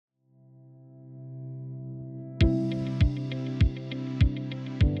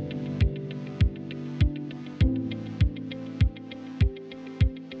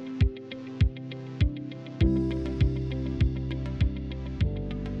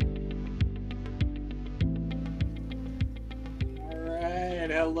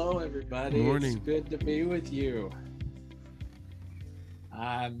Hello, everybody. It's Morning. good to be with you.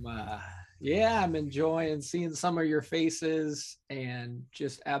 I'm, yeah, I'm enjoying seeing some of your faces and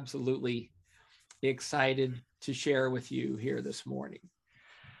just absolutely excited to share with you here this morning.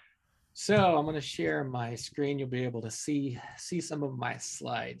 So I'm going to share my screen. You'll be able to see some of my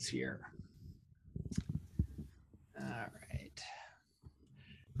slides here. All right.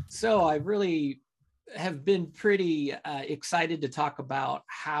 So I really have been pretty excited to talk about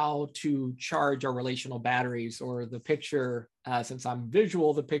how to charge our relational batteries, or the picture, since I'm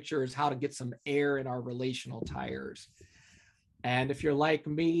visual, the picture is how to get some air in our relational tires. And if you're like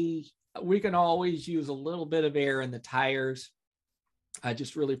me, we can always use a little bit of air in the tires. I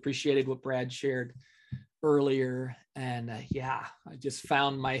just really appreciated what Brad shared earlier. And yeah, I just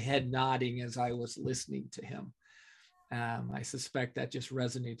found my head nodding as I was listening to him. I suspect that just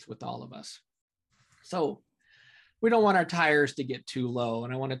resonates with all of us. So we don't want our tires to get too low.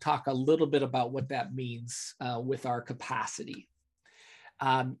 And I want to talk a little bit about what that means with our capacity.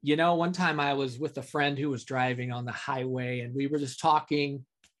 One time I was with a friend who was driving on the highway, and we were just talking,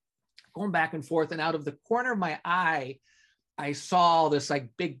 going back and forth. And out of the corner of my eye, I saw this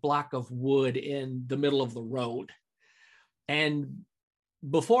like big block of wood in the middle of the road. And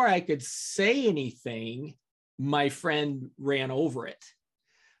before I could say anything, my friend ran over it.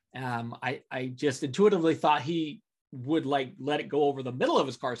 I just intuitively thought he would like let it go over the middle of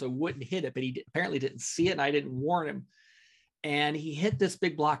his car so it wouldn't hit it, but he apparently didn't see it, and I didn't warn him. And he hit this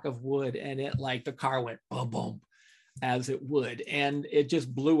big block of wood, and it like the car went boom, boom, as it would, and it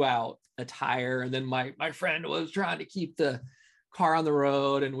just blew out a tire. And then my friend was trying to keep the car on the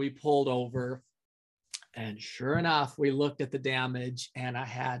road, and we pulled over. And sure enough, we looked at the damage, and I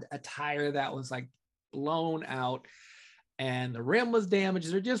had a tire that was like blown out, and the rim was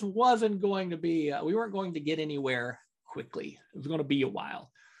damaged. There just wasn't going to be, we weren't going to get anywhere quickly. It was going to be a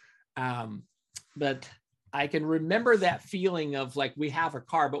while. But I can remember that feeling of like, we have a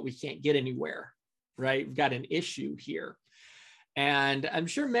car, but we can't get anywhere, right? We've got an issue here. And I'm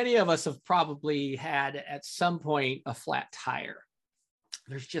sure many of us have probably had at some point a flat tire.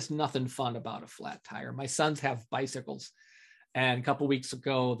 There's just nothing fun about a flat tire. My sons have bicycles, and a couple of weeks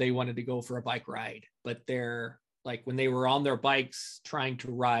ago, they wanted to go for a bike ride, but they're like, when they were on their bikes trying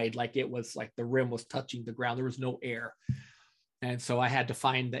to ride, like it was like the rim was touching the ground. There was no air. And so I had to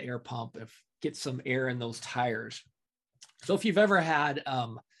find the air pump, get some air in those tires. So if you've ever had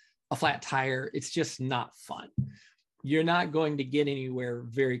a flat tire, it's just not fun. You're not going to get anywhere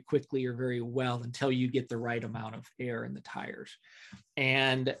very quickly or very well until you get the right amount of air in the tires.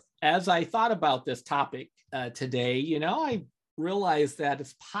 And as I thought about this topic today, I realized that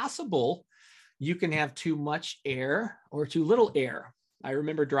it's possible you can have too much air or too little air. I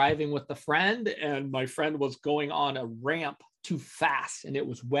remember driving with a friend, and my friend was going on a ramp too fast, and it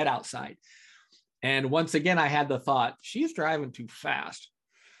was wet outside. And once again, I had the thought, she's driving too fast.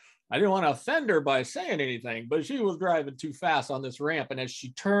 I didn't want to offend her by saying anything, but she was driving too fast on this ramp. And as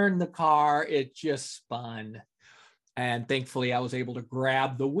she turned the car, it just spun. And thankfully, I was able to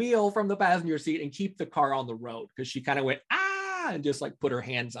grab the wheel from the passenger seat and keep the car on the road, because she kind of went, and just like put her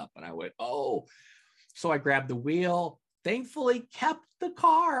hands up. And I went, oh. So I grabbed the wheel, thankfully kept the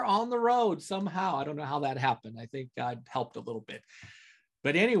car on the road somehow. I don't know how that happened. I think God helped a little bit.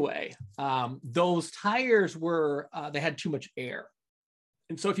 But anyway, those tires they had too much air.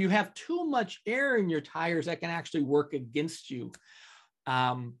 And so if you have too much air in your tires, that can actually work against you.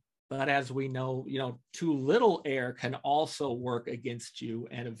 But as we know, too little air can also work against you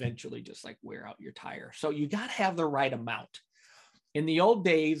and eventually just like wear out your tire. So you got to have the right amount. In the old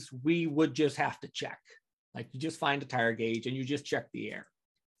days, we would just have to check. Like, you just find a tire gauge and you just check the air.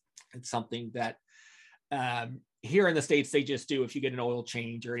 It's something that here in the States, they just do. If you get an oil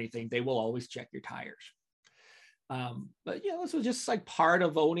change or anything, they will always check your tires. But this was just like part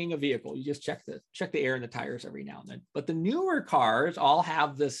of owning a vehicle. You just check the air in the tires every now and then. But the newer cars all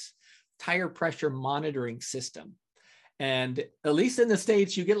have this tire pressure monitoring system. And at least in the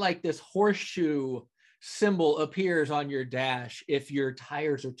States, you get like this horseshoe symbol appears on your dash if your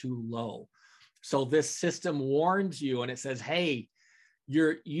tires are too low. So this system warns you, and it says, hey,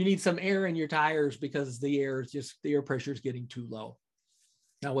 you need some air in your tires because the air pressure is getting too low.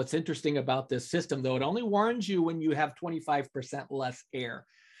 Now, what's interesting about this system, though, it only warns you when you have 25% less air.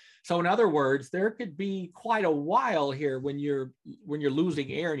 So in other words, there could be quite a while here when you're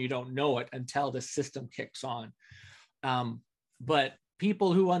losing air and you don't know it until the system kicks on. But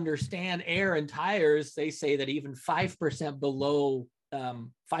people who understand air and tires, they say that even 5% below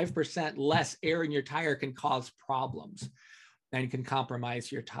 5% less air in your tire can cause problems and can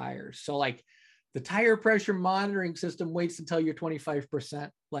compromise your tires. So like The tire pressure monitoring system waits until you're 25%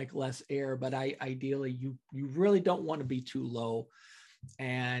 like less air, but ideally you really don't want to be too low.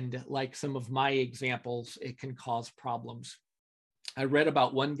 And like some of my examples, it can cause problems. I read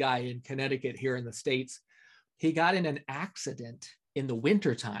about one guy in Connecticut here in the States. He got in an accident in the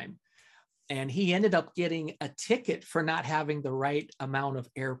wintertime, and he ended up getting a ticket for not having the right amount of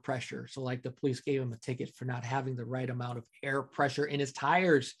air pressure. So like the police gave him a ticket for not having the right amount of air pressure in his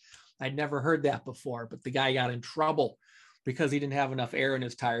tires. I'd never heard that before, but the guy got in trouble because he didn't have enough air in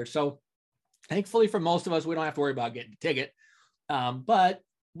his tires. So thankfully for most of us, we don't have to worry about getting a ticket. But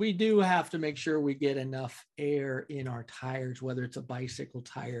we do have to make sure we get enough air in our tires, whether it's a bicycle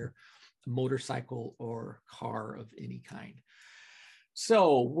tire, a motorcycle, or car of any kind.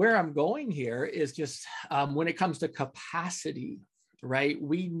 So where I'm going here is just when it comes to capacity, right?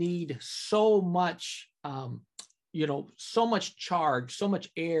 We need so much, so much charge, so much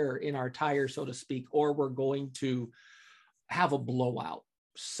air in our tire, so to speak, or we're going to have a blowout.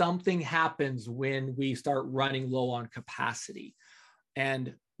 Something happens when we start running low on capacity.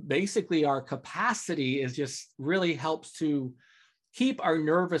 And basically our capacity is just really helps to keep our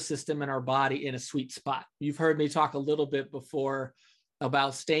nervous system and our body in a sweet spot. You've heard me talk a little bit before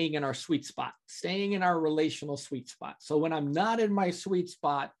about staying in our sweet spot, staying in our relational sweet spot. So when I'm not in my sweet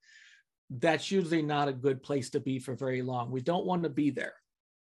spot, that's usually not a good place to be for very long. We don't want to be there.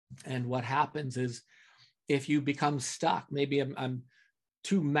 And what happens is if you become stuck, maybe I'm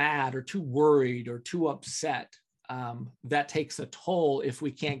too mad or too worried or too upset, that takes a toll if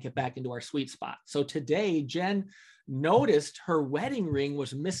we can't get back into our sweet spot. So today, Jen noticed her wedding ring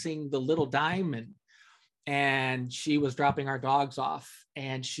was missing the little diamond, and she was dropping our dogs off,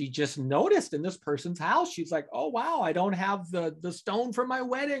 and she just noticed in this person's house, she's like, oh, wow, I don't have the stone for my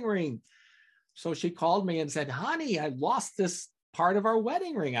wedding ring. So she called me and said, honey, I lost this part of our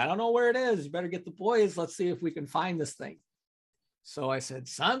wedding ring. I don't know where it is. You better get the boys. Let's see if we can find this thing. So I said,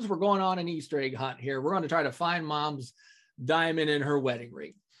 sons, we're going on an Easter egg hunt here. We're going to try to find mom's diamond in her wedding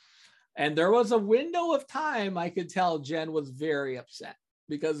ring. And there was a window of time I could tell Jen was very upset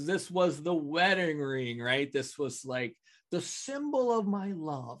because this was the wedding ring, right? This was like the symbol of my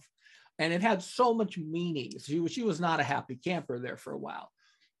love. And it had so much meaning. She was not a happy camper there for a while.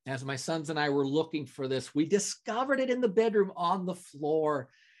 As my sons and I were looking for this, we discovered it in the bedroom on the floor.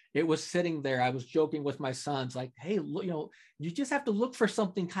 It was sitting there. I was joking with my sons like, hey, you just have to look for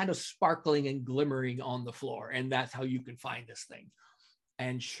something kind of sparkling and glimmering on the floor. And that's how you can find this thing.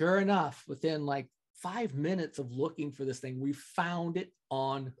 And sure enough, within like 5 minutes of looking for this thing, we found it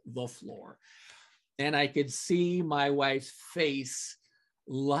on the floor. And I could see my wife's face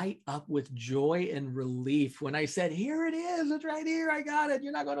light up with joy and relief when I said, here it is, it's right here, I got it,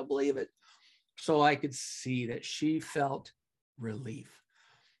 you're not going to believe it. So I could see that she felt relief.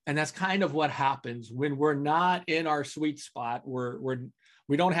 And that's kind of what happens when we're not in our sweet spot,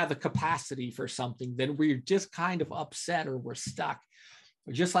 we don't have the capacity for something, then we're just kind of upset or we're stuck,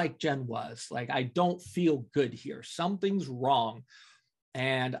 just like Jen was. Like, I don't feel good here, something's wrong,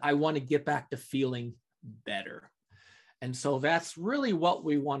 and I want to get back to feeling better. And so that's really what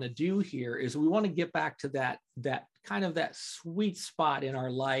we want to do here is we want to get back to that kind of that sweet spot in our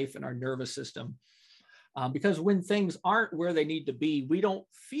life and our nervous system. Because when things aren't where they need to be, we don't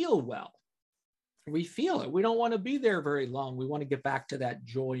feel well. We feel it. We don't want to be there very long. We want to get back to that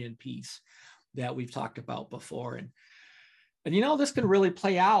joy and peace that we've talked about before. And this can really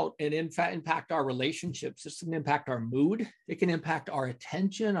play out and in fact impact our relationships. This can impact our mood. It can impact our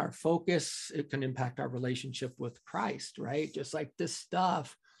attention, our focus. It can impact our relationship with Christ, right? Just like this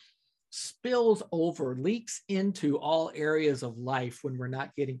stuff spills over, leaks into all areas of life when we're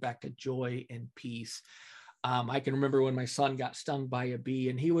not getting back to joy and peace. I can remember when my son got stung by a bee,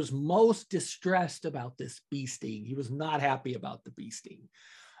 and he was most distressed about this bee sting. He was not happy about the bee sting.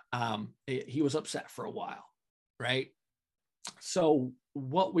 He was upset for a while, right? So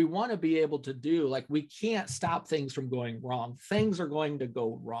what we want to be able to do, like, we can't stop things from going wrong. Things are going to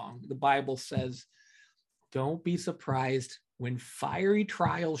go wrong. The Bible says, don't be surprised when fiery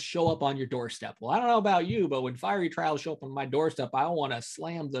trials show up on your doorstep. Well, I don't know about you, but when fiery trials show up on my doorstep, I want to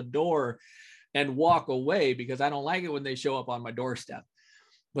slam the door and walk away because I don't like it when they show up on my doorstep.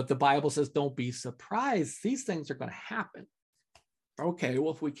 But the Bible says, don't be surprised. These things are going to happen. Okay,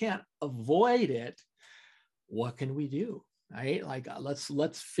 well, if we can't avoid it, what can we do? Right? Like,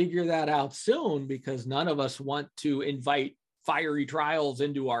 let's figure that out soon, because none of us want to invite fiery trials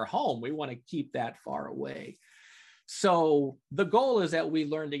into our home. We want to keep that far away. So the goal is that we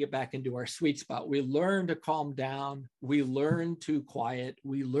learn to get back into our sweet spot. We learn to calm down. We learn to quiet.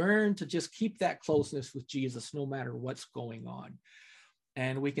 We learn to just keep that closeness with Jesus no matter what's going on.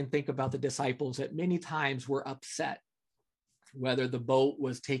 And we can think about the disciples that many times were upset, whether the boat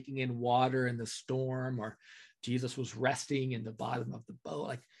was taking in water in the storm or Jesus was resting in the bottom of the boat.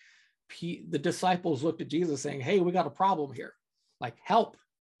 Like the disciples looked at Jesus saying, hey, we got a problem here. Like, help,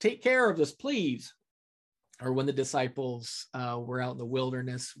 take care of this, please. Or when the disciples were out in the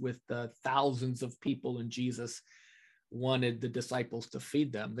wilderness with the thousands of people and Jesus wanted the disciples to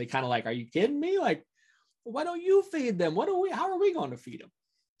feed them, they kind of like, are you kidding me? Like, why don't you feed them? How are we going to feed them?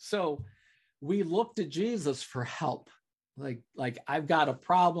 So we looked to Jesus for help. Like I've got a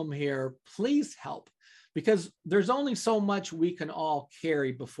problem here. Please help. Because there's only so much we can all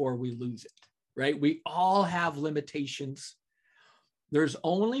carry before we lose it, right? We all have limitations. There's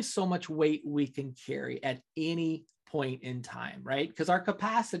only so much weight we can carry at any point in time, right? Because our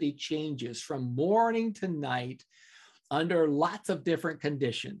capacity changes from morning to night under lots of different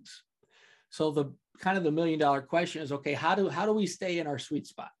conditions. So the kind of the $1 million question is, okay, how do we stay in our sweet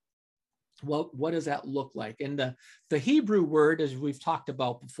spot? What does that look like? And the Hebrew word, as we've talked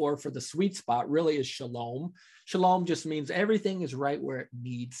about before, for the sweet spot really is shalom. Shalom just means everything is right where it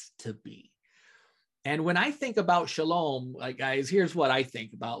needs to be. And when I think about shalom, like guys, here's what I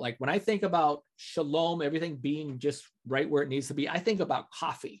think about. Like when I think about shalom, everything being just right where it needs to be, I think about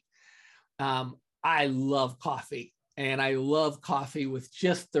coffee. I love coffee. And I love coffee with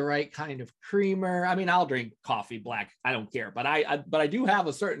just the right kind of creamer. I mean, I'll drink coffee black. I don't care. But I do have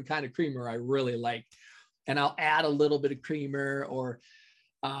a certain kind of creamer I really like. And I'll add a little bit of creamer. Or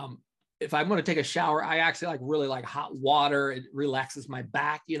if I'm going to take a shower, I actually really like hot water. It relaxes my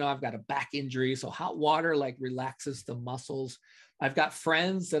back. You know, I've got a back injury. So hot water like relaxes the muscles. I've got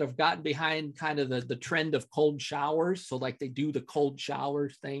friends that have gotten behind kind of the trend of cold showers. So like they do the cold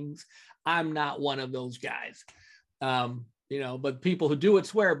showers things. I'm not one of those guys. You know, but people who do it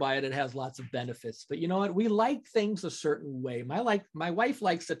swear by it. It has lots of benefits. But you know what? We like things a certain way. My wife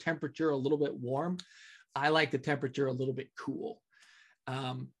likes the temperature a little bit warm. I like the temperature a little bit cool.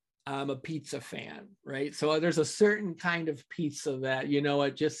 I'm a pizza fan, right? So there's a certain kind of pizza that, you know,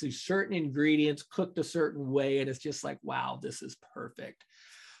 it just these certain ingredients cooked a certain way, and it's just like, wow, this is perfect.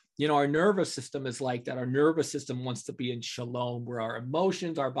 You know, our nervous system is like that. Our nervous system wants to be in shalom, where our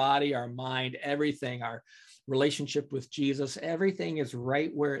emotions, our body, our mind, everything, our relationship with Jesus, everything is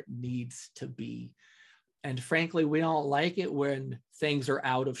right where it needs to be. And frankly, we don't like it when things are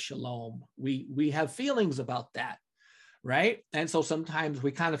out of shalom. We have feelings about that, right? And so sometimes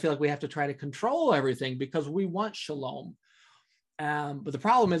we kind of feel like we have to try to control everything because we want shalom. But the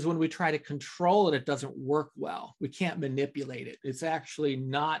problem is when we try to control it, it doesn't work well. We can't manipulate it. It's actually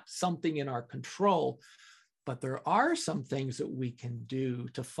not something in our control, but there are some things that we can do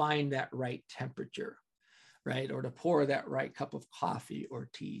to find that right temperature, right? Or to pour that right cup of coffee or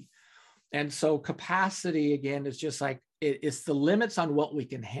tea. And so capacity, again, is just like, it's the limits on what we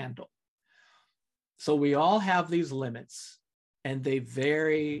can handle. So we all have these limits and they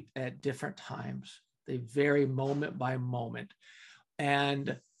vary at different times. They vary moment by moment.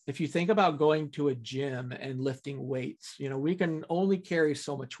 And if you think about going to a gym and lifting weights, you know, we can only carry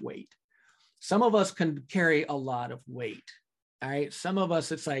so much weight. Some of us can carry a lot of weight. All right. Some of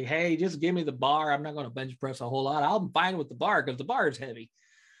us, it's like, hey, just give me the bar. I'm not going to bench press a whole lot. I'm fine with the bar because the bar is heavy.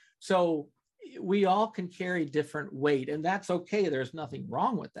 So we all can carry different weight, and that's okay. There's nothing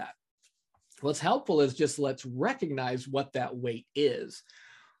wrong with that. What's helpful is just let's recognize what that weight is,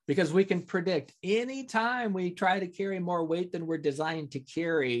 because we can predict anytime we try to carry more weight than we're designed to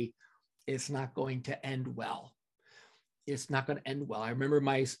carry, it's not going to end well. It's not going to end well. I remember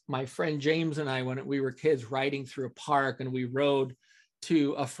my friend James and I, when we were kids, riding through a park, and we rode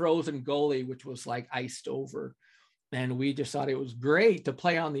to a frozen gully, which was like iced over. And we just thought it was great to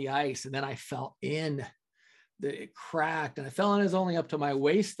play on the ice. And then I fell in, it cracked, and I fell in, it was only up to my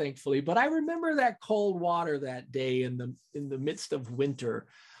waist, thankfully. But I remember that cold water that day in the midst of winter.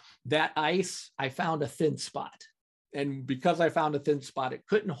 That ice, I found a thin spot. And because I found a thin spot, it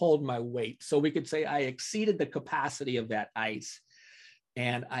couldn't hold my weight. So we could say I exceeded the capacity of that ice,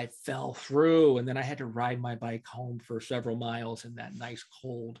 and I fell through. And then I had to ride my bike home for several miles in that nice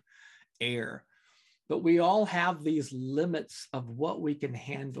cold air. But we all have these limits of what we can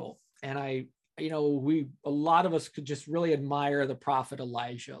handle. And a lot of us could just really admire the prophet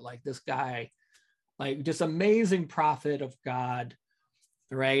Elijah, like this guy, like just amazing prophet of God.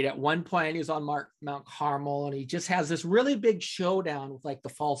 Right. At one point, he's on Mount Carmel, and he just has this really big showdown with like the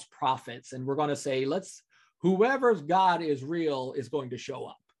false prophets. And we're going to say, whoever's God is real is going to show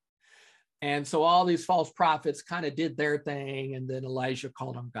up. And so all these false prophets kind of did their thing. And then Elijah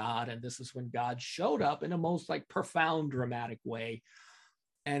called him God. And this is when God showed up in a most like profound, dramatic way.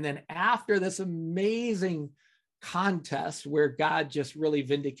 And then after this amazing contest where God just really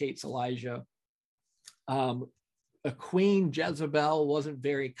vindicates Elijah. A queen, Jezebel, wasn't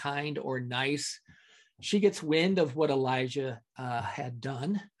very kind or nice. She gets wind of what Elijah had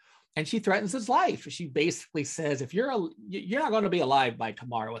done, and she threatens his life. She basically says, if you're not going to be alive by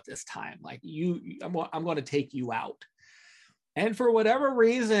tomorrow at this time, like I'm going to take you out. And for whatever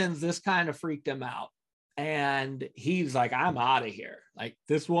reasons, this kind of freaked him out. And he's like, I'm out of here. Like,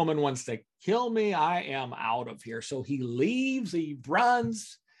 this woman wants to kill me. I am out of here. So he leaves, he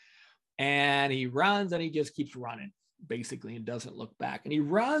runs, and he just keeps running, basically, and doesn't look back. And he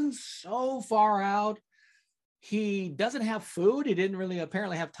runs so far out. He doesn't have food. He didn't really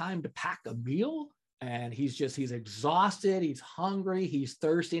apparently have time to pack a meal. And he's exhausted. He's hungry. He's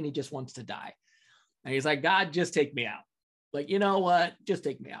thirsty, and he just wants to die. And he's like, God, just take me out. Like, you know what? Just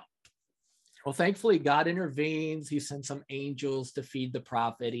take me out. Well, thankfully, God intervenes. He sends some angels to feed the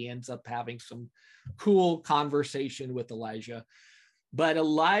prophet. He ends up having some cool conversation with Elijah. But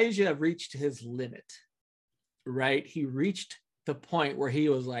Elijah reached his limit, right? He reached the point where he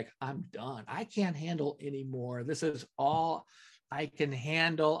was like, I'm done. I can't handle anymore. This is all I can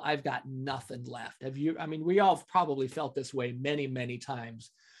handle. I've got nothing left. We all probably felt this way many, many times,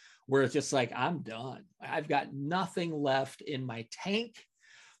 where it's just like, I'm done. I've got nothing left in my tank.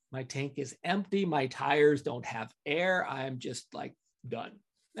 My tank is empty. My tires don't have air. I'm just like done.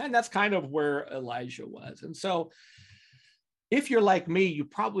 And that's kind of where Elijah was. And so if you're like me, you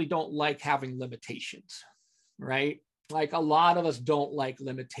probably don't like having limitations, right? Like, a lot of us don't like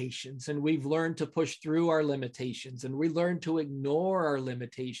limitations, and we've learned to push through our limitations, and we learn to ignore our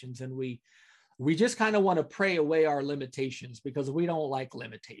limitations, and we just kind of want to pray away our limitations because we don't like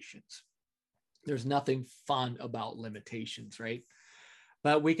limitations. There's nothing fun about limitations, right?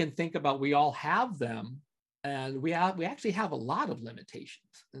 But we can think about, we all have them, and we actually have a lot of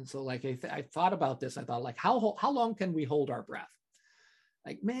limitations. And so, like, I thought about this. I thought, like, how long can we hold our breath?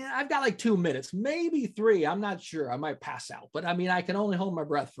 Like, man, I've got like 2 minutes, maybe 3. I'm not sure. I might pass out, but I can only hold my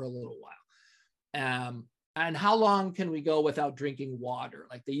breath for a little while. And how long can we go without drinking water?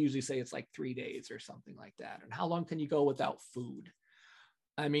 Like, they usually say it's like 3 days or something like that. And how long can you go without food?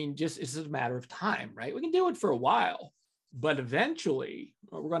 It's just a matter of time, right? We can do it for a while, but eventually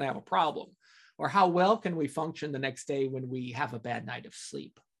we're going to have a problem. Or how well can we function the next day when we have a bad night of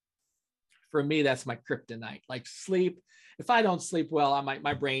sleep? For me, that's my kryptonite. Like, sleep, if I don't sleep well,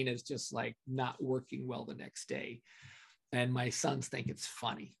 my brain is just like not working well the next day. And my sons think it's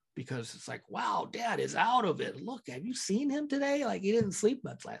funny because it's like, wow, Dad is out of it. Look, have you seen him today? Like, he didn't sleep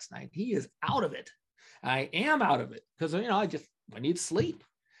much last night. He is out of it. I am out of it because, I need sleep,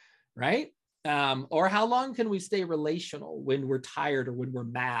 right? Or how long can we stay relational when we're tired, or when we're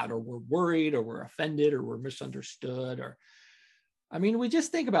mad, or we're worried, or we're offended, or we're misunderstood? We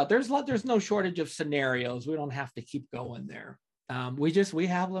just think about, there's no shortage of scenarios. We don't have to keep going there. We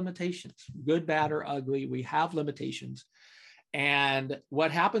have limitations, good, bad, or ugly. We have limitations. And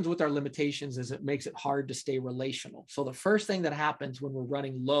what happens with our limitations is it makes it hard to stay relational. So the first thing that happens when we're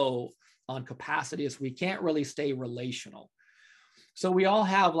running low on capacity is we can't really stay relational. So we all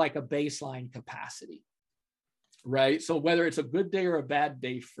have like a baseline capacity, right? So whether it's a good day or a bad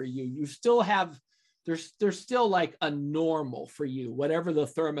day for you, you still have, there's still like a normal for you, whatever the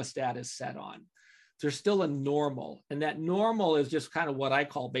thermostat is set on. There's still a normal, and that normal is just kind of what I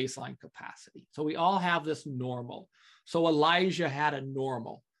call baseline capacity. So we all have this normal. So Elijah had a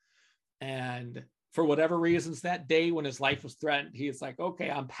normal, and for whatever reasons that day when his life was threatened, he's like,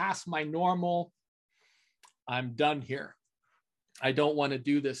 okay, I'm past my normal. I'm done here. I don't want to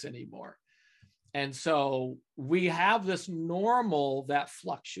do this anymore. And so we have this normal that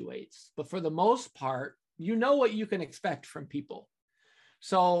fluctuates, but for the most part, you know what you can expect from people.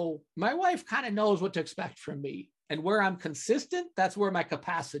 So my wife kind of knows what to expect from me, and where I'm consistent, that's where my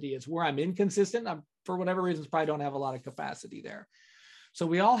capacity is. Where I'm inconsistent, I'm, for whatever reasons, probably don't have a lot of capacity there. So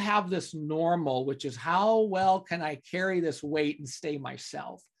we all have this normal, which is how well can I carry this weight and stay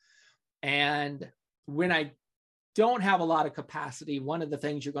myself? And when I don't have a lot of capacity, one of the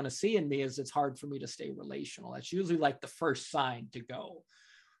things you're going to see in me is it's hard for me to stay relational. That's usually like the first sign to go.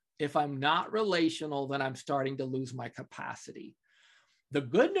 If I'm not relational, then I'm starting to lose my capacity. The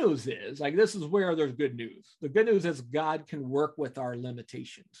good news is, like, this is where there's good news. The good news is God can work with our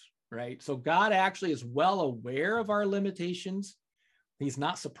limitations, right? So God actually is well aware of our limitations. He's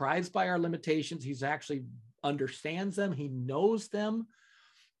not surprised by our limitations. He's actually understands them. He knows them,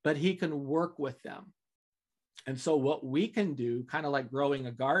 but he can work with them. And so what we can do, kind of like growing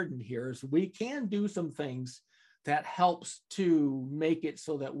a garden here, is we can do some things that helps to make it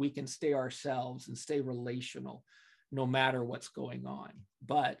so that we can stay ourselves and stay relational no matter what's going on.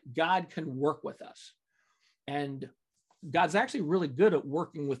 But God can work with us. And God's actually really good at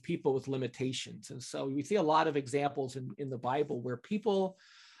working with people with limitations. And so we see a lot of examples in the Bible where people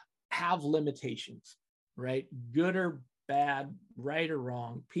have limitations, right? Good or bad, right or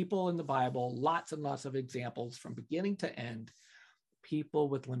wrong. People in the Bible, lots and lots of examples from beginning to end, people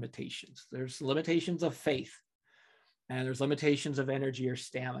with limitations. There's limitations of faith, and there's limitations of energy or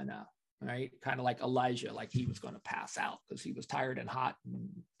stamina, right? Kind of like Elijah, like he was going to pass out because he was tired and hot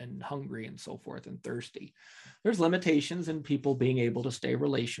and hungry and so forth and thirsty. There's limitations in people being able to stay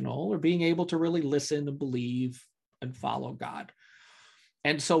relational or being able to really listen and believe and follow God.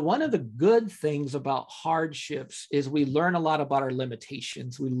 And so one of the good things about hardships is we learn a lot about our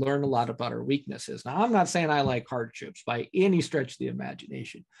limitations. We learn a lot about our weaknesses. Now, I'm not saying I like hardships by any stretch of the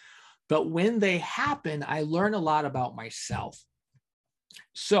imagination, but when they happen, I learn a lot about myself.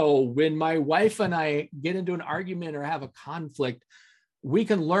 So when my wife and I get into an argument or have a conflict, we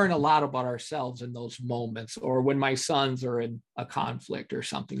can learn a lot about ourselves in those moments, or when my sons are in a conflict or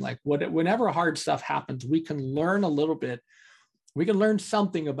something like whenever hard stuff happens, we can learn a little bit. We can learn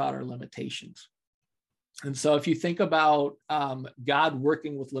something about our limitations. And so if you think about God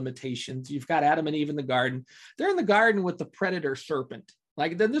working with limitations, you've got Adam and Eve in the garden. They're in the garden with the predator serpent.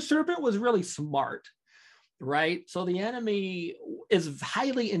 Like then the serpent was really smart, right? So the enemy is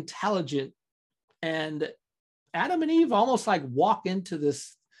highly intelligent, and Adam and Eve almost like walk into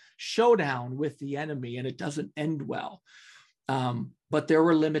this showdown with the enemy, and it doesn't end well. But there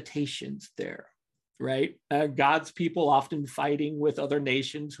were limitations there, right? God's people often fighting with other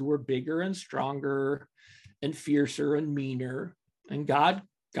nations who were bigger and stronger and fiercer and meaner. And God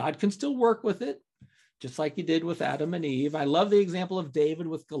can still work with it, just like he did with Adam and Eve. I love the example of David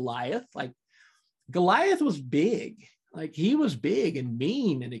with Goliath. Like Goliath was big. Like he was big and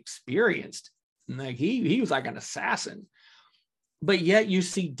mean and experienced. And like he was like an assassin. But yet you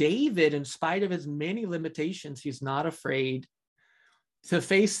see David, in spite of his many limitations, he's not afraid to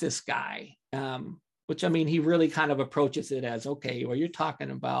face this guy. Which I mean, he really kind of approaches it as, okay, well, you're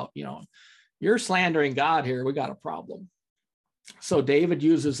talking about, you're slandering God here. We got a problem. So David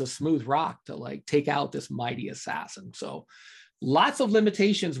uses a smooth rock to like take out this mighty assassin. So lots of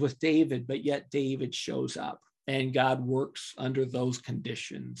limitations with David, but yet David shows up and God works under those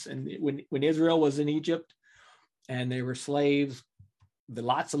conditions. And when Israel was in Egypt and they were slaves,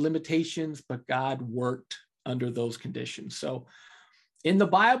 lots of limitations, but God worked under those conditions. So in the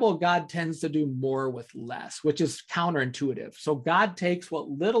Bible, God tends to do more with less, which is counterintuitive. So God takes what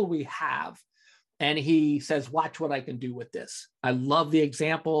little we have and he says, watch what I can do with this. I love the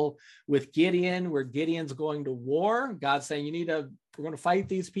example with Gideon, where Gideon's going to war. God's saying, we're going to fight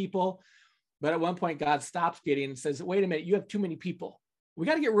these people. But at one point, God stops Gideon and says, wait a minute, you have too many people. We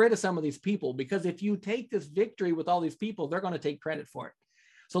got to get rid of some of these people, because if you take this victory with all these people, they're going to take credit for it.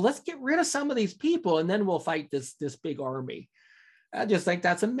 So let's get rid of some of these people and then we'll fight this big army. I just think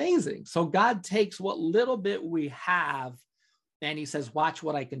that's amazing. So God takes what little bit we have and he says, watch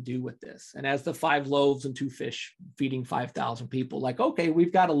what I can do with this. And as the 5 loaves and 2 fish feeding 5,000 people, like, okay,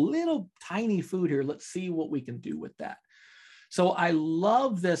 we've got a little tiny food here. Let's see what we can do with that. So I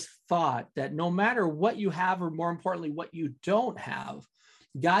love this thought that no matter what you have, or more importantly, what you don't have,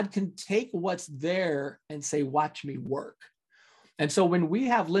 God can take what's there and say, watch me work. And so when we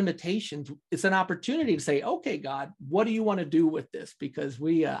have limitations, it's an opportunity to say, okay, God, what do you want to do with this? Because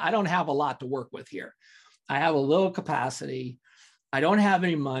I don't have a lot to work with here. I have a little capacity. I don't have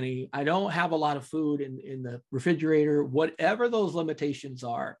any money. I don't have a lot of food in the refrigerator. Whatever those limitations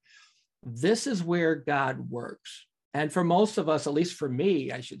are, this is where God works. And for most of us, at least for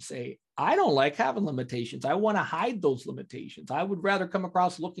me, I should say, I don't like having limitations. I want to hide those limitations. I would rather come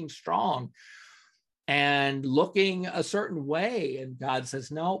across looking strong and looking a certain way. And God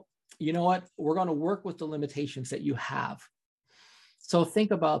says, no, you know what? We're going to work with the limitations that you have. So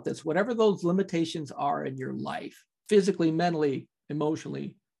think about this. Whatever those limitations are in your life, physically, mentally,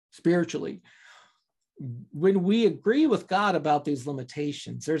 emotionally, spiritually, when we agree with God about these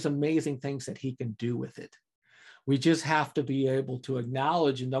limitations, there's amazing things that he can do with it. We just have to be able to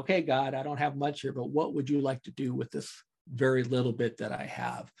acknowledge and, okay, God, I don't have much here, but what would you like to do with this very little bit that I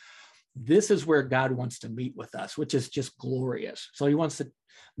have? This is where God wants to meet with us, which is just glorious. So he wants to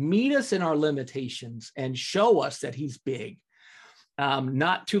meet us in our limitations and show us that he's big.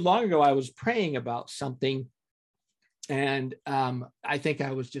 Not too long ago, I was praying about something, and I think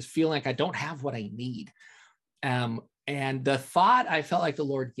I was just feeling like I don't have what I need. And the thought I felt like the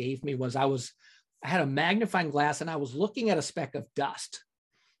Lord gave me was I had a magnifying glass and I was looking at a speck of dust.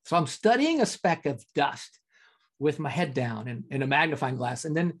 So I'm studying a speck of dust with my head down and a magnifying glass.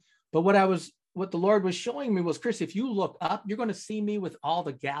 But what I was what the Lord was showing me was, Chris, if you look up, you're going to see me with all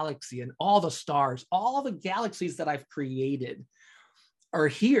the galaxy and all the stars, all the galaxies that I've created are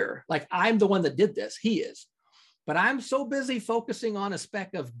here. Like I'm the one that did this. He is. But I'm so busy focusing on a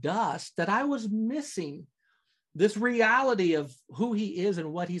speck of dust that I was missing this reality of who he is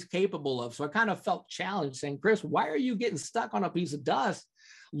and what he's capable of. So I kind of felt challenged saying, Chris, why are you getting stuck on a piece of dust?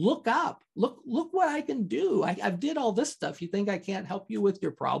 Look up, look what I can do. I've did all this stuff. You think I can't help you with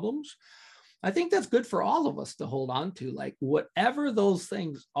your problems? I think that's good for all of us to hold on to, like whatever those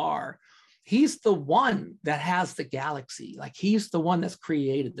things are. He's the one that has the galaxy. Like he's the one that's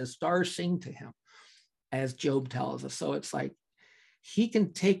created. The stars sing to him, as Job tells us. So it's like, he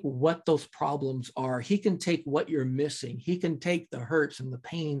can take what those problems are. He can take what you're missing. He can take the hurts and the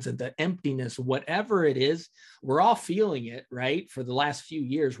pains and the emptiness, whatever it is. We're all feeling it, right? For the last few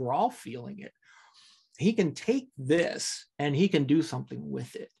years, we're all feeling it. He can take this and he can do something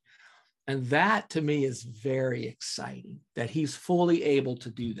with it. And that to me is very exciting that he's fully able to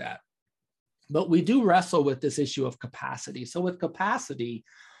do that. But we do wrestle with this issue of capacity. So with capacity,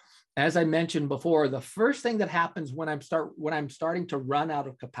 as I mentioned before, the first thing that happens when I'm starting to run out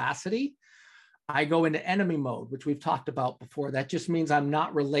of capacity, I go into enemy mode, which we've talked about before. That just means I'm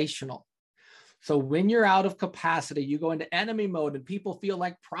not relational. So when you're out of capacity, you go into enemy mode and people feel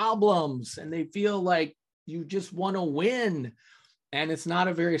like problems and they feel like you just want to win. And it's not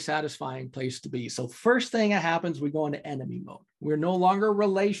a very satisfying place to be. So first thing that happens, we go into enemy mode. We're no longer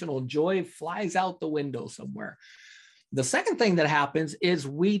relational. Joy flies out the window somewhere. The second thing that happens is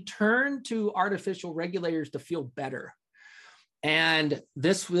we turn to artificial regulators to feel better. And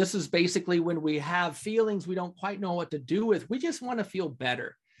this is basically when we have feelings we don't quite know what to do with. We just want to feel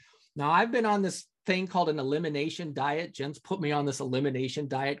better. Now, I've been on this thing called an elimination diet. Jen's put me on this elimination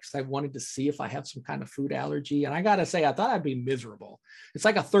diet because I wanted to see if I have some kind of food allergy. And I got to say, I thought I'd be miserable. It's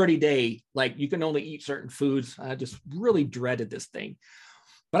like a 30-day, like you can only eat certain foods. I just really dreaded this thing.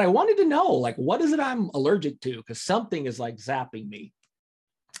 But I wanted to know, like, what is it I'm allergic to? Because something is like zapping me.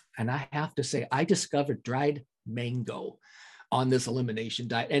 And I have to say, I discovered dried mango on this elimination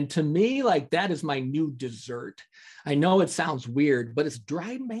diet. And to me, like, that is my new dessert. I know it sounds weird, but it's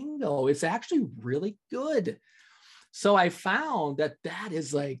dried mango. It's actually really good. So I found that that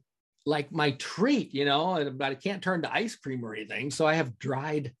is like my treat, you know, but I can't turn to ice cream or anything. So I have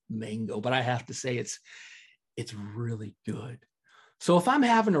dried mango, but I have to say it's really good. So if I'm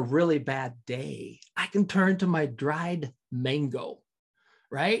having a really bad day, I can turn to my dried mango,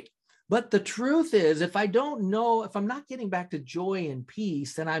 right? But the truth is, if I don't know, if I'm not getting back to joy and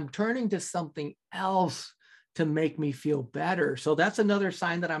peace, then I'm turning to something else to make me feel better. So that's another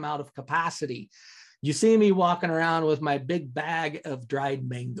sign that I'm out of capacity. You see me walking around with my big bag of dried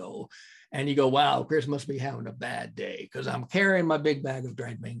mango, and you go, wow, Chris must be having a bad day because I'm carrying my big bag of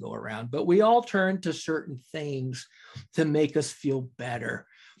dried mango around. But we all turn to certain things to make us feel better.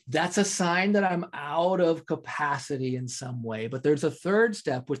 That's a sign that I'm out of capacity in some way. But there's a third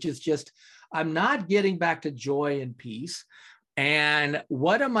step, which is just, I'm not getting back to joy and peace. And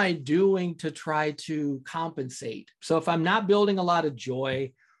what am I doing to try to compensate? So if I'm not building a lot of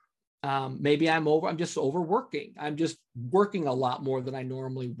joy, maybe I'm just overworking. I'm just working a lot more than I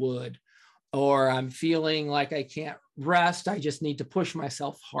normally would. Or I'm feeling like I can't rest. I just need to push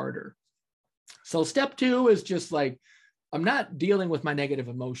myself harder. So step 2 is just like, I'm not dealing with my negative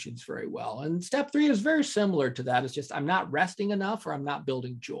emotions very well. And step 3 is very similar to that. It's just, I'm not resting enough or I'm not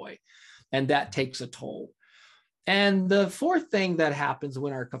building joy. And that takes a toll. And the fourth thing that happens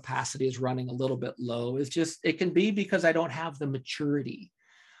when our capacity is running a little bit low is just, it can be because I don't have the maturity.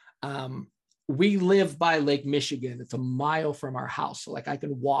 We live by Lake Michigan. It's a mile from our house. So like I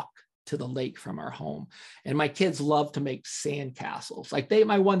can walk to the lake from our home. And my kids love to make sand castles. Like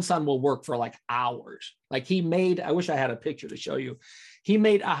my one son will work for like hours. Like I wish I had a picture to show you. He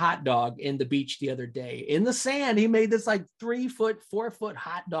made a hot dog in the beach the other day. In the sand, he made this like 3-foot, 4-foot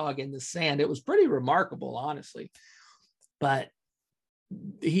hot dog in the sand. It was pretty remarkable, honestly. But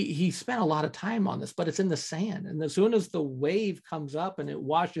he spent a lot of time on this, but it's in the sand. And as soon as the wave comes up and it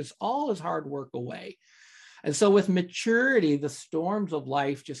washes all his hard work away. And so with maturity, the storms of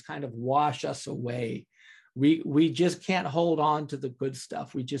life just kind of wash us away. We just can't hold on to the good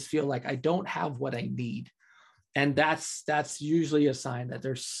stuff. We just feel like I don't have what I need. And that's usually a sign that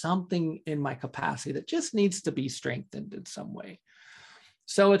there's something in my capacity that just needs to be strengthened in some way.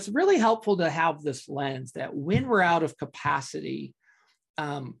 So it's really helpful to have this lens that when we're out of capacity,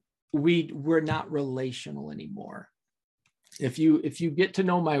 we're not relational anymore. If you get to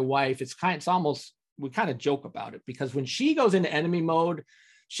know my wife, it's almost, we kind of joke about it because when she goes into enemy mode,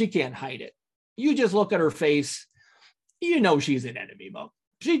 she can't hide it. You just look at her face, you know she's in enemy mode.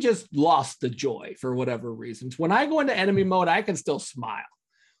 She just lost the joy for whatever reasons. When I go into enemy mode, I can still smile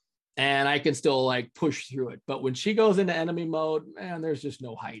and I can still like push through it. But when she goes into enemy mode, man, there's just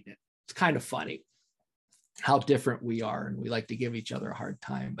no hiding it. It's kind of funny how different we are, and we like to give each other a hard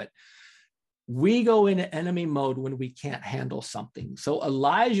time. But we go into enemy mode when we can't handle something. So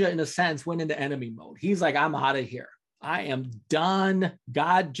Elijah, in a sense, went into enemy mode. He's like, I'm out of here. I am done.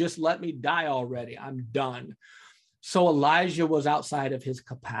 God, just let me die already. I'm done. So Elijah was outside of his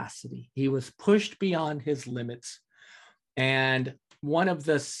capacity. He was pushed beyond his limits. And one of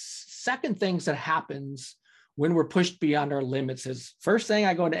the second things that happens when we're pushed beyond our limits is, first thing,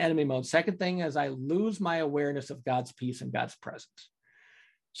 I go into enemy mode. Second thing is I lose my awareness of God's peace and God's presence.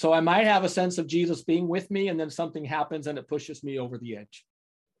 So I might have a sense of Jesus being with me, and then something happens and it pushes me over the edge.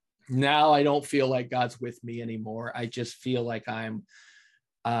 Now I don't feel like God's with me anymore. I just feel like I'm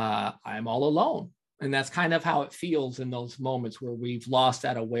all alone. And that's kind of how it feels in those moments where we've lost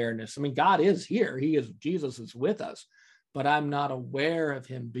that awareness. I mean, God is here. Jesus is with us, but I'm not aware of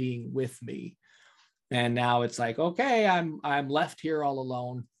him being with me. And now it's like, okay, I'm left here all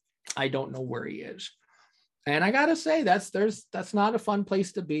alone. I don't know where he is. And I got to say, that's not a fun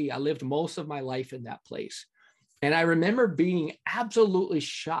place to be. I lived most of my life in that place. And I remember being absolutely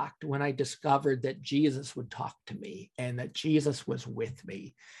shocked when I discovered that Jesus would talk to me and that Jesus was with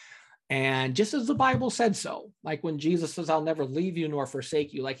me. And just as the Bible said so, like when Jesus says, I'll never leave you nor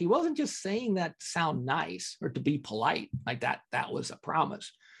forsake you, like he wasn't just saying that to sound nice or to be polite, like that was a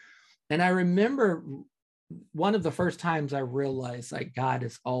promise. And I remember one of the first times I realized like God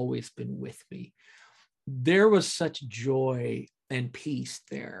has always been with me. There was such joy and peace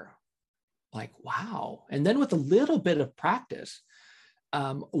there. Like, wow. And then with a little bit of practice,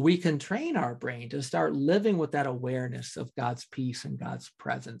 we can train our brain to start living with that awareness of God's peace and God's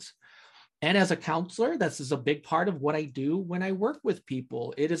presence. And as a counselor, this is a big part of what I do when I work with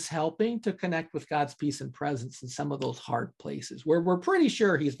people. It is helping to connect with God's peace and presence in some of those hard places where we're pretty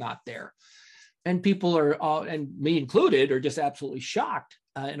sure he's not there. And people are, and me included, are just absolutely shocked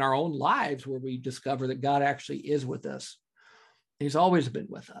in our own lives where we discover that God actually is with us. He's always been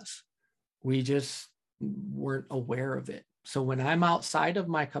with us. We just weren't aware of it. So when I'm outside of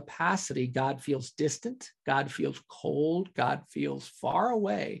my capacity, God feels distant, God feels cold, God feels far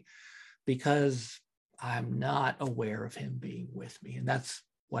away because I'm not aware of him being with me. And that's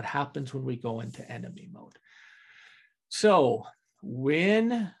what happens when we go into enemy mode. So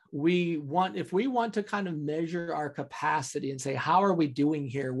if we want to kind of measure our capacity and say, how are we doing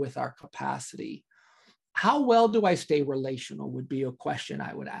here with our capacity? How well do I stay relational would be a question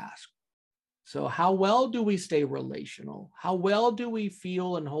I would ask. So how well do we stay relational? How well do we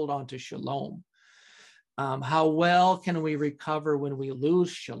feel and hold on to shalom? How well can we recover when we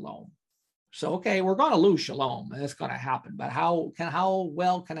lose shalom? So, okay, we're going to lose shalom, and it's going to happen, but how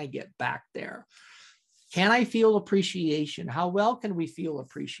well can I get back there? Can I feel appreciation? How well can we feel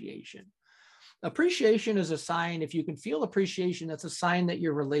appreciation? Appreciation is a sign. If you can feel appreciation, that's a sign that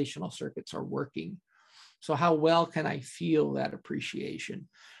your relational circuits are working. So how well can I feel that appreciation?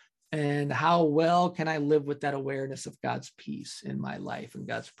 And how well can I live with that awareness of God's peace in my life and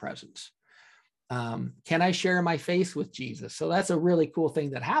God's presence? Can I share my faith with Jesus? So that's a really cool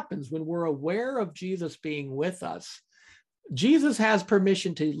thing that happens when we're aware of Jesus being with us. Jesus has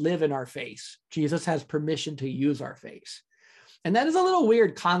permission to live in our face. Jesus has permission to use our face. And that is a little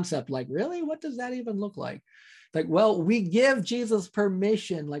weird concept. Like, really? What does that even look like? Like, well, we give Jesus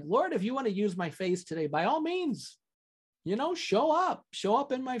permission. Like, Lord, if you want to use my face today, by all means, show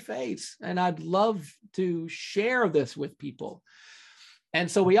up in my face. And I'd love to share this with people. And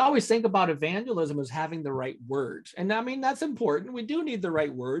so we always think about evangelism as having the right words. And I mean, that's important. We do need the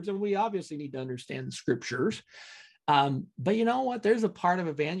right words, and we obviously need to understand the scriptures. But you know what? There's a part of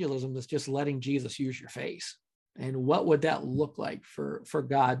evangelism that's just letting Jesus use your face. And what would that look like for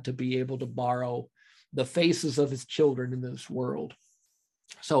God to be able to borrow the faces of his children in this world?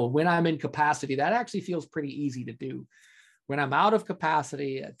 So when I'm in capacity, that actually feels pretty easy to do. When I'm out of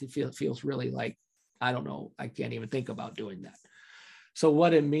capacity, it feels really like, I don't know, I can't even think about doing that. So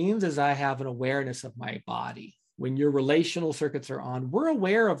what it means is I have an awareness of my body. When your relational circuits are on, we're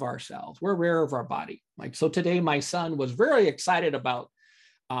aware of ourselves. We're aware of our body. Like, so today my son was very excited about,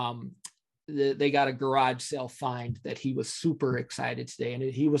 they got a garage sale find that he was super excited today. And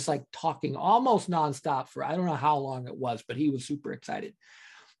he was like talking almost nonstop for, I don't know how long it was, but he was super excited.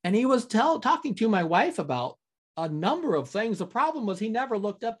 And he was talking to my wife about a number of things. The problem was he never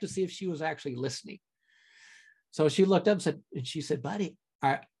looked up to see if she was actually listening. So she looked up and she said, buddy,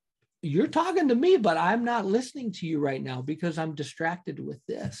 you're talking to me, but I'm not listening to you right now because I'm distracted with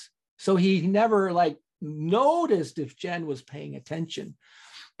this. So he never like noticed if Jen was paying attention.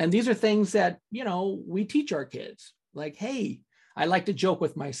 And these are things that, we teach our kids. Like, hey, I like to joke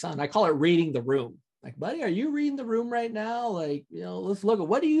with my son. I call it reading the room. Like, buddy, are you reading the room right now? Like, let's look at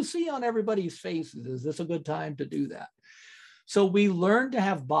what do you see on everybody's faces? Is this a good time to do that? So we learn to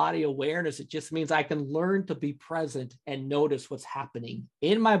have body awareness. It just means I can learn to be present and notice what's happening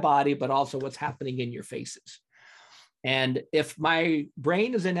in my body, but also what's happening in your faces. And if my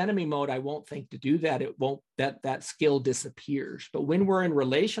brain is in enemy mode, I won't think to do that. It won't, that skill disappears. But when we're in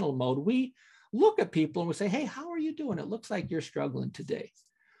relational mode, we look at people and we say, hey, how are you doing? It looks like you're struggling today.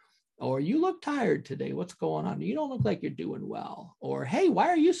 Or you look tired today. What's going on? You don't look like you're doing well. Or, hey, why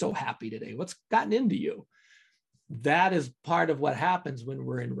are you so happy today? What's gotten into you? That is part of what happens when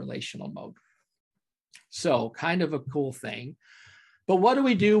we're in relational mode. So kind of a cool thing. But what do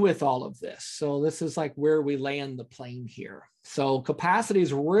we do with all of this? So this is like where we land the plane here. So capacity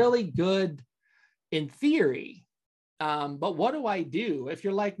is really good in theory. But what do I do? If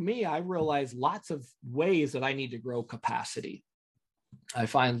you're like me, I realize lots of ways that I need to grow capacity. I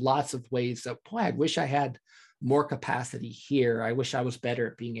find lots of ways that, boy, I wish I had more capacity here. I wish I was better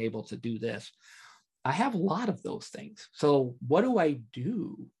at being able to do this. I have a lot of those things. So what do I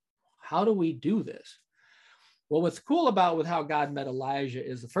do? How do we do this? Well, what's cool about with how God met Elijah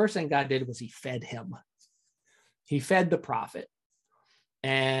is the first thing God did was he fed him. He fed the prophet,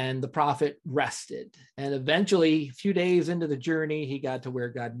 and the prophet rested. And eventually, a few days into the journey, he got to where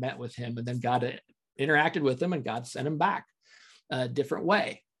God met with him, and then God interacted with him, and God sent him back a different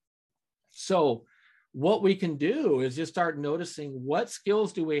way. So what we can do is just start noticing what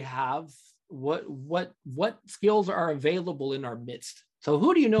skills do we have, what skills are available in our midst. So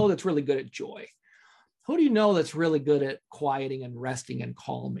who do you know that's really good at joy? Who do you know that's really good at quieting and resting and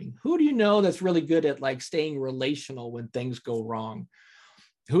calming? Who do you know that's really good at like staying relational when things go wrong?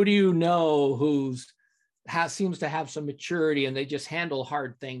 Who do you know seems to have some maturity and they just handle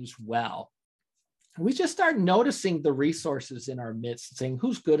hard things well? We just start noticing the resources in our midst and saying,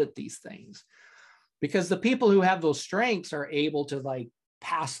 who's good at these things? Because the people who have those strengths are able to like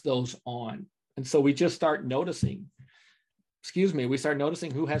pass those on. And so we just start noticing, we start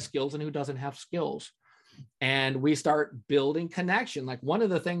noticing who has skills and who doesn't have skills. And we start building connection. Like one of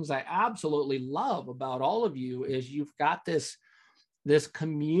the things I absolutely love about all of you is you've got this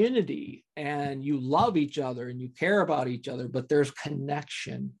community and you love each other and you care about each other, but there's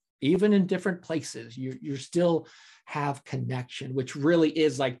connection. Even in different places, you still have connection, which really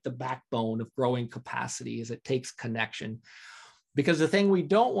is like the backbone of growing capacity. Is it takes connection. Because the thing we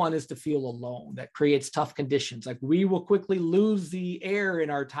don't want is to feel alone. That creates tough conditions. Like we will quickly lose the air in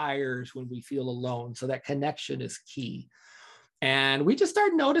our tires when we feel alone. So that connection is key. And we just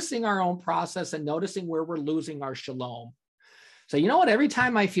start noticing our own process and noticing where we're losing our shalom. So you know what? Every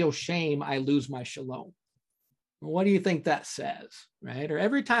time I feel shame, I lose my shalom. What do you think that says, right? Or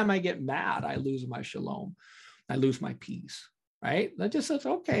every time I get mad, I lose my shalom. I lose my peace, right? That just says,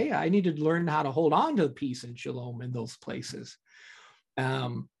 okay, I need to learn how to hold on to peace and shalom in those places.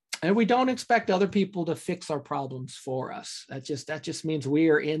 And we don't expect other people to fix our problems for us. That just means we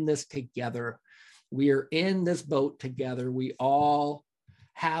are in this together. We are in this boat together. We all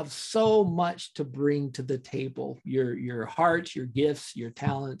have so much to bring to the table. Your hearts, your gifts, your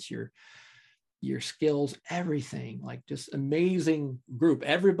talents, your skills, everything, like just amazing group.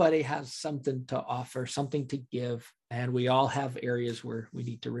 Everybody has something to offer, something to give, and we all have areas where we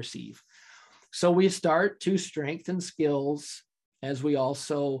need to receive. So we start to strengthen skills as we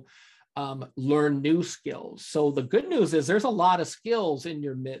also learn new skills. So the good news is there's a lot of skills in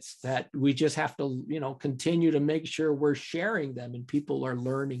your midst that we just have to, continue to make sure we're sharing them and people are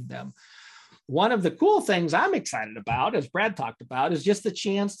learning them. One of the cool things I'm excited about, as Brad talked about, is just the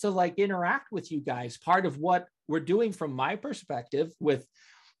chance to like interact with you guys. Part of what we're doing from my perspective with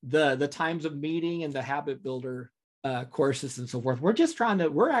the times of meeting and the habit builder courses and so forth,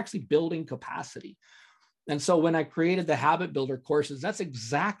 we're actually building capacity. And so when I created the habit builder courses, that's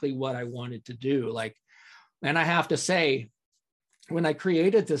exactly what I wanted to do. And I have to say, when I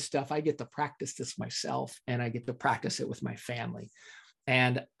created this stuff, I get to practice this myself and I get to practice it with my family.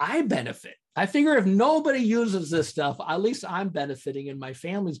 And I benefit. I figure if nobody uses this stuff, at least I'm benefiting and my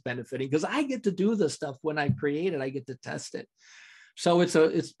family's benefiting because I get to do this stuff when I create it, I get to test it. So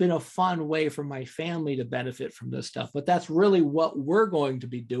it's been a fun way for my family to benefit from this stuff. But that's really what we're going to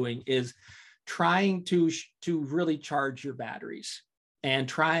be doing is trying to really charge your batteries and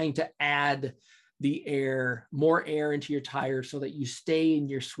trying to add more air into your tires so that you stay in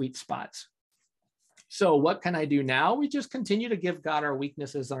your sweet spots. So what can I do now? We just continue to give God our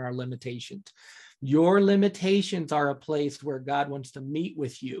weaknesses and our limitations. Your limitations are a place where God wants to meet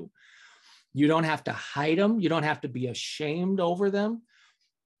with you. You don't have to hide them. You don't have to be ashamed over them.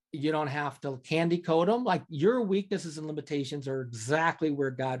 You don't have to candy coat them. Like, your weaknesses and limitations are exactly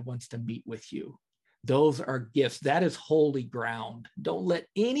where God wants to meet with you. Those are gifts. That is holy ground. Don't let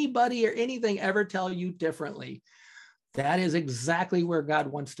anybody or anything ever tell you differently. That is exactly where God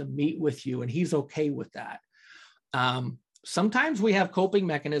wants to meet with you, and he's okay with that. Sometimes we have coping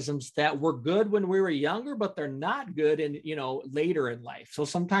mechanisms that were good when we were younger, but they're not good in, later in life. So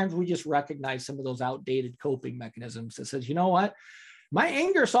sometimes we just recognize some of those outdated coping mechanisms that says, you know what? My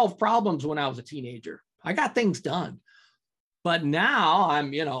anger solved problems when I was a teenager. I got things done. But now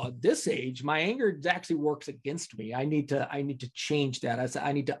I'm, at this age, my anger actually works against me. I need to change that.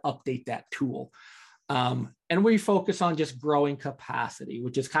 I need to update that tool. And we focus on just growing capacity,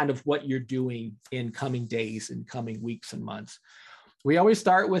 which is kind of what you're doing in coming days and coming weeks and months. We always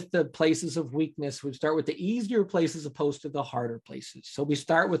start with the places of weakness. We start with the easier places opposed to the harder places. So we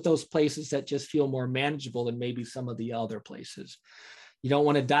start with those places that just feel more manageable than maybe some of the other places. You don't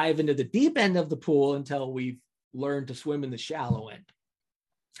want to dive into the deep end of the pool until we've learned to swim in the shallow end.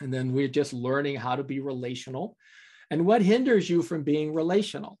 And then we're just learning how to be relational. And what hinders you from being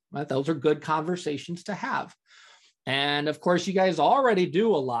relational? Right? Those are good conversations to have. And of course, you guys already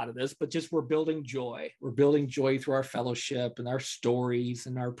do a lot of this, but just we're building joy. We're building joy through our fellowship and our stories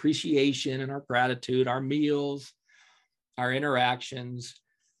and our appreciation and our gratitude, our meals, our interactions.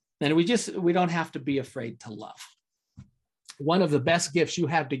 And we don't have to be afraid to love. One of the best gifts you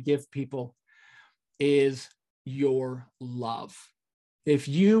have to give people is your love. If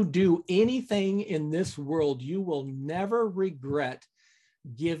you do anything in this world, you will never regret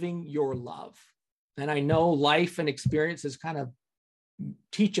giving your love. And I know life and experiences kind of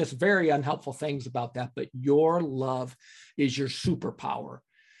teach us very unhelpful things about that, but your love is your superpower.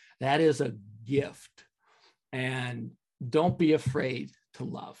 That is a gift. And don't be afraid to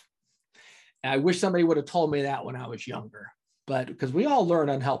love. And I wish somebody would have told me that when I was younger, but because we all learn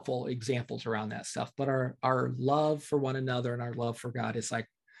unhelpful examples around that stuff, but our love for one another and our love for God is like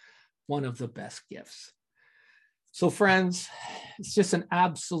one of the best gifts. So friends, it's just an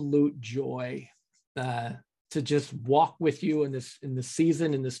absolute joy to just walk with you in this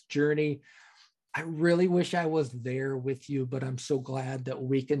season, in this journey. I really wish I was there with you, but I'm so glad that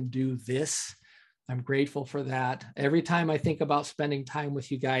we can do this. I'm grateful for that. Every time I think about spending time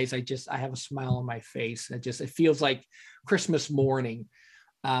with you guys, I have a smile on my face. It feels like Christmas morning.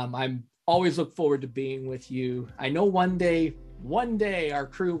 I'm always look forward to being with you. I know one day our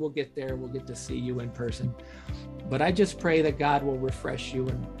crew will get there. We'll get to see you in person, but I just pray that God will refresh you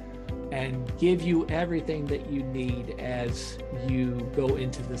and give you everything that you need as you go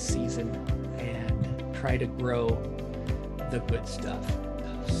into the season and try to grow the good stuff.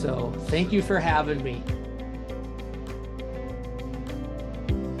 So thank you for having me.